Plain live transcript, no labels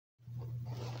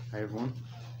Hi everyone,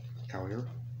 Kyle here.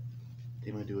 Today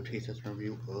I'm going to do a taste test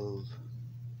review of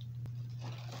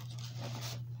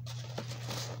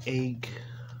Egglands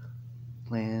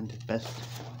Best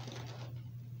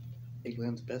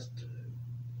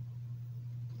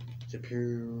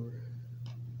Superior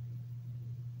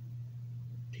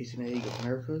Tasting Egg of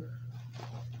America.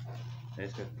 And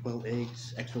it's got 12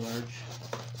 eggs, extra large.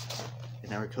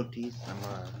 And now I cooked these. I'm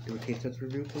going to do a taste test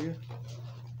review for you.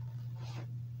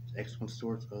 It's excellent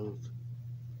source of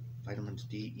vitamins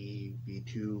D, E,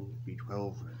 B2,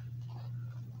 B12,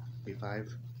 B5,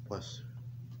 plus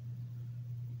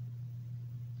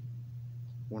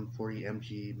 140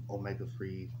 mg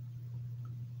omega-3,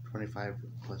 25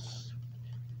 plus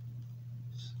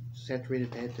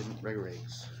saturated fat and regular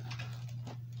eggs.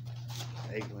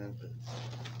 Eggland.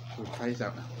 We'll try this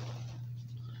out now.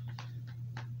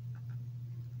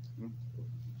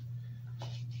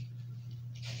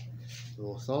 A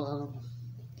little salt on them.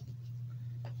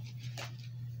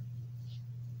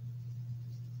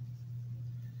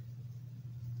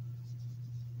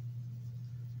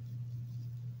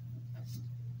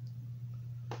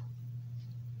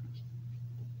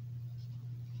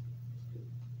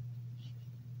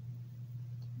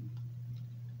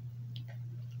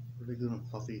 Really good and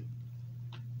fluffy.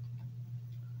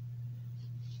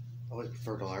 I always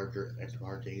prefer the larger, extra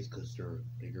large eggs because they're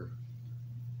bigger.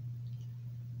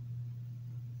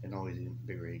 And always eating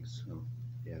bigger eggs. So,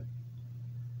 yeah.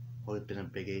 Always been a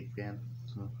big egg fan.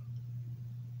 So.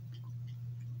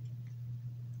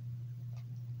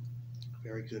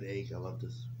 Very good egg. I love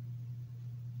this.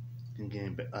 I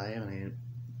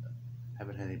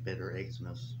haven't had any better eggs than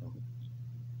this. So.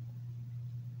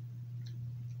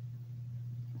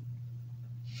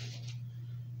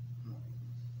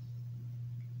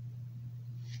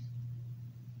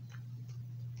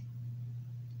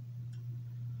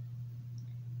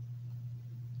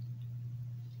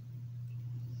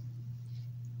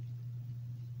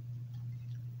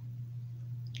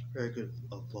 Very good,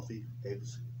 fluffy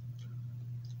eggs.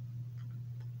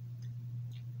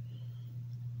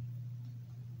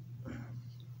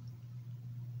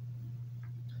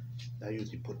 I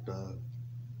usually put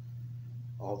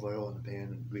olive oil in the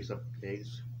pan and grease up the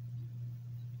eggs.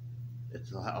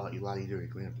 It's a lot easier to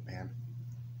clean up the pan.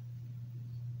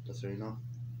 Just so you know,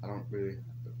 I don't really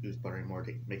use butter anymore.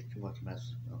 It makes too much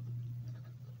mess. You know.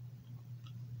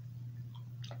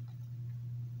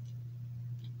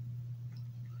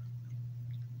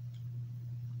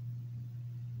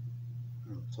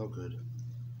 So good.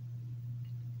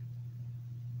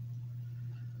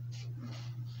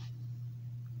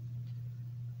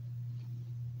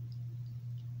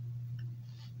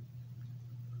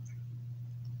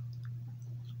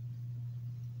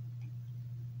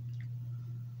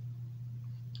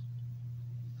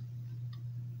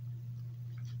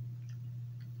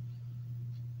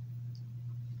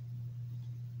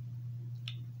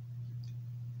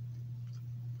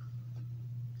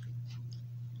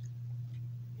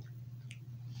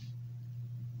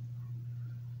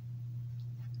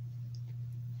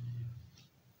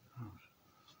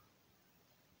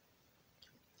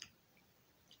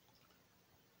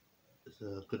 It's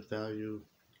a good value.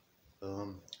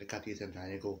 I got these in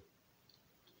Diagonal.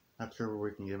 Not sure where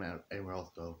we can get them at anywhere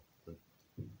else though. But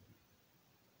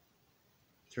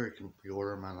sure, you can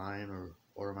pre-order them online or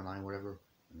order them online, whatever.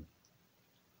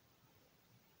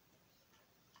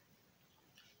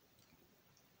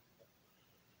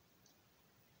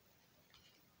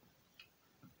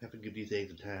 I have to give these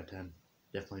eggs a 10 out of 10.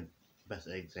 Definitely the best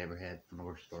eggs I ever had from the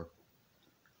grocery store.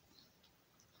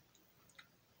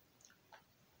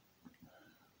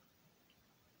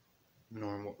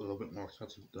 Normal, a little bit more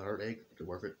expensive than the hard egg, but they're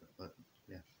worth it. But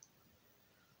yeah.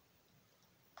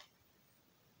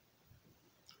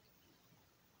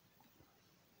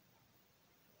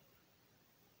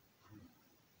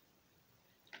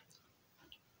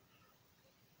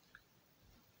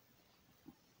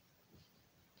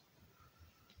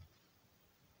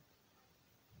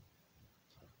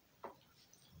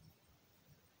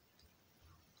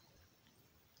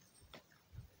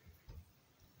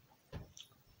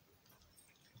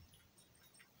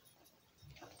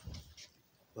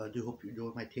 But I do hope you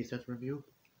enjoyed my taste test review.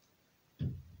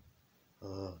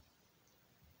 Like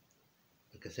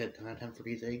I said, 10 out of 10 for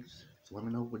these eggs. So let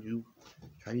me know, would you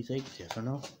try these eggs? Yes or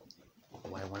no?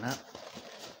 Why not?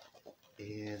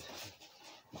 And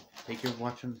thank you for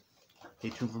watching. Stay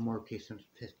tuned for more taste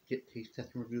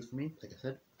testing reviews from me, like I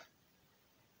said.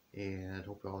 And I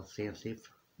hope you're all staying safe.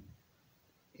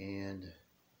 And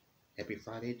happy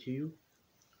Friday to you.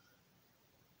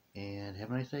 And have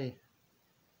a nice day.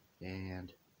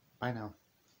 And bye now.